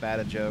telling that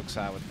bad of jokes,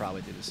 I would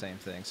probably do the same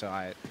thing. So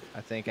I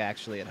think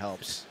actually it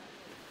helps.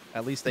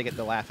 At least they get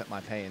to laugh at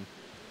my pain.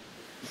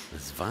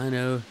 As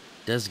Väinö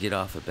Does get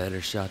off a better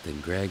shot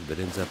than Gregg, but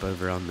ends up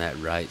over on that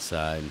right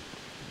side.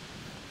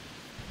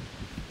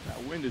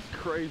 That wind is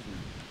crazy.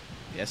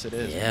 Yes, it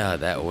is. Yeah,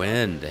 that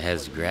wind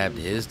has grabbed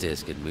his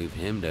disc and moved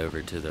him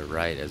over to the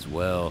right as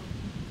well.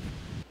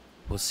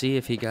 We'll see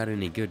if he got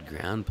any good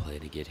ground play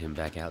to get him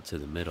back out to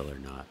the middle or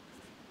not.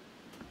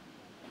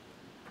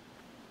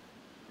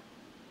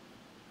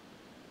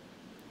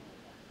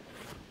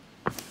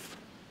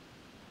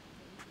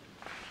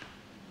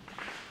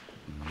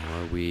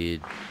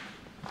 Marwede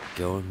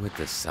going with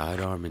the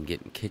sidearm and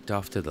getting kicked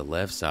off to the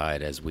left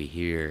side as we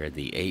hear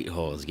the 8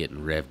 holes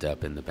getting revved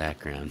up in the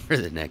background for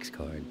the next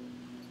card.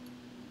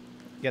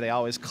 Yeah, they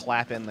always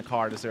clap in the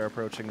card as they're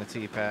approaching the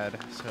tee pad,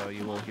 so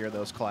you will hear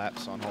those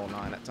claps on hole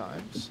 9 at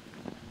times.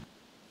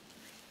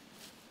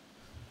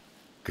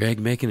 Gregg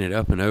making it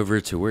up and over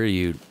to where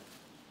you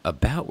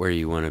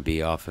want to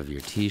be off of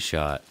your tee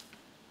shot.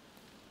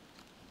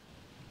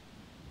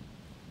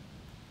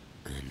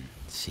 And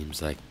it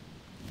seems like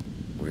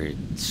we're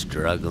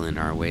struggling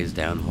our ways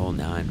down hole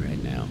 9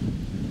 right now.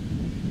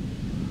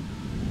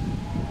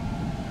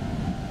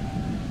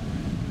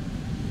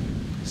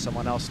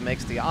 Someone else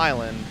makes the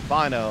island.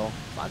 Väinö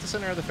finds the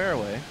center of the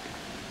fairway.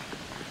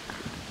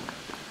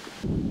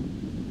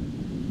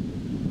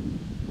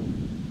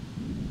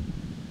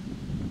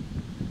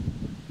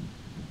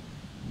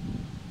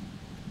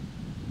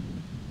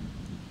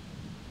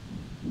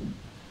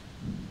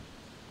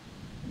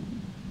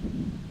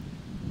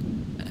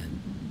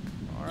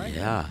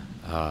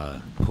 Yeah,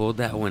 pulled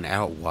that one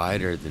out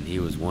wider than he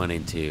was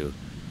wanting to,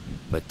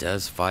 but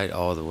does fight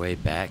all the way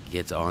back,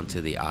 gets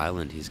onto the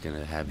island. He's going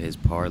to have his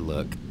par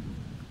look.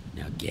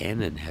 Now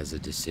Gannon has a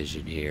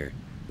decision here.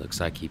 Looks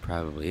like he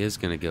probably is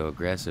going to go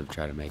aggressive,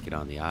 try to make it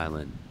on the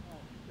island.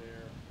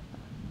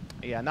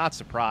 Yeah, not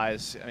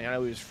surprised. I mean, I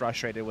know he was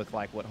frustrated with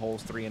like what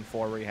holes 3 and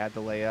 4 where he had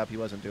to lay up. He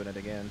wasn't doing it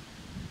again.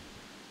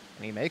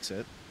 And he makes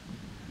it.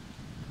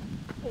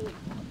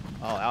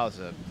 Oh, that was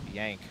a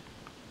yank.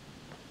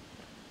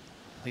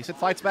 At least it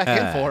fights back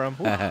in for him.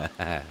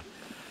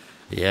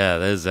 Yeah,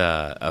 there's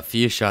a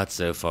few shots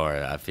so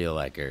far I feel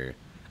like are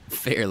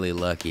fairly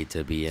lucky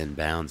to be in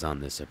bounds on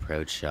this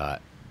approach shot.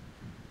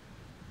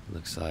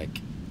 Looks like...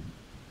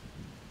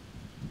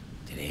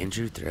 Did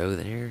Andrew throw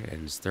there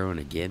and is throwing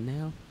again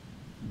now?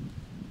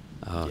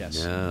 Oh,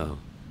 yes. No.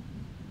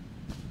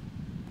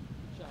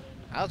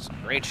 That was a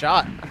great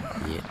shot.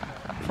 Yeah,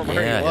 From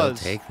where he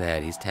was. He'll take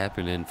that. He's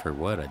tapping in for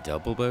what, a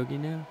double bogey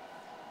now?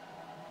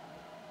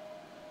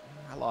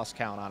 I lost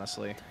count,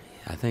 honestly.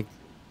 I think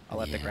I'll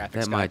let the graphics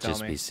that guy might tell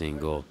just me. be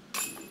single.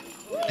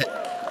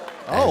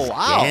 Oh, As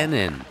wow.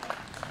 Gannon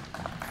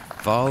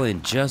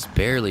falling just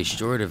barely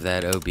short of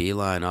that OB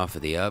line off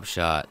of the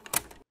upshot.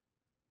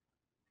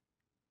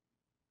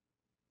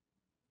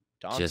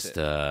 Daunted. Just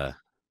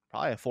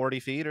Probably a 40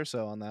 feet or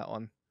so on that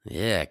one.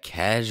 yeah,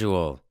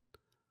 casual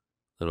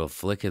little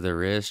flick of the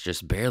wrist,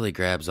 just barely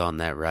grabs on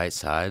that right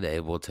side,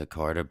 able to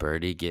card a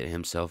birdie, get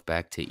himself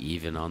back to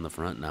even on the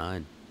front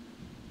 9.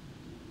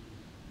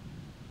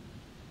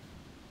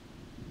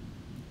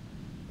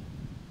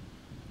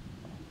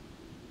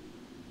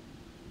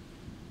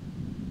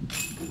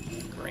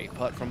 Great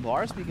putt from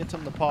Barsby gets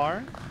him the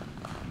par.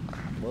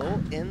 Low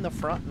in the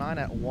front 9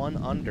 at 1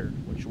 under,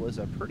 which was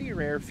a pretty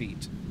rare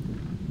feat.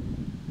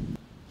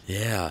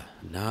 Yeah,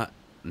 not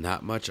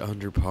much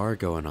under par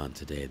going on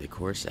today. The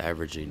course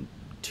averaging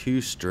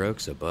 2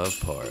 strokes above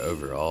par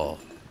overall.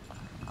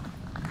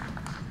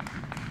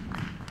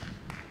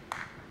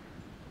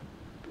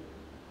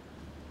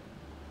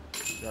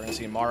 You're going to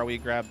see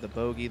Marwede grab the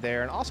bogey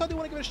there. And also I do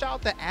want to give a shout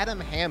out to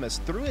Adam Hammis.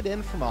 Threw it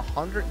in from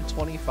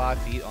 125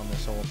 feet on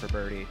this hole for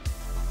birdie.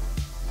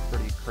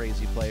 Pretty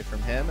crazy play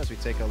from him as we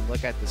take a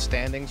look at the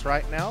standings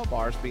right now.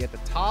 Barsby at the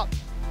top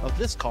of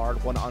this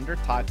card, 1 under,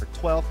 tied for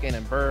 12th.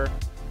 Gannon Buhr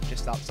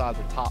just outside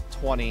the top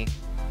 20.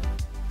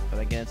 But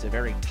again, it's a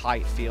very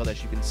tight field,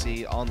 as you can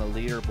see on the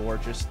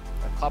leaderboard. Just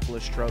a couple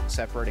of strokes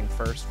separating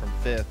first from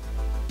 5th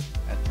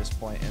at this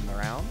point in the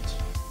round.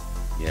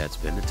 Yeah, it's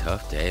been a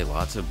tough day.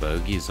 Lots of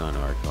bogeys on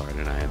our card,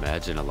 and I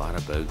imagine a lot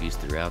of bogeys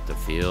throughout the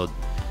field.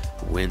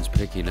 Wind's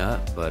picking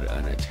up, but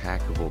an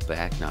attackable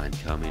back 9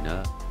 coming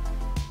up.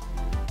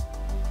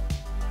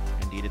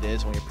 Indeed it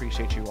is. We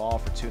appreciate you all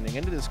for tuning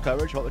into this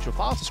coverage. Hope that you'll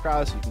follow,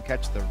 subscribe so you can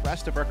catch the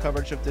rest of our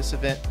coverage of this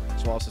event,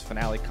 as well as this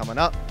finale coming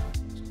up.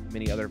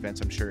 Many other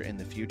events, I'm sure, in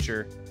the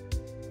future.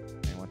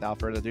 And without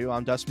further ado,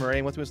 I'm Dustin Murray,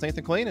 and with me is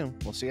Nathan Clean,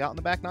 and we'll see you out in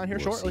the back 9 here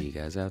shortly. See you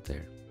guys out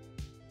there.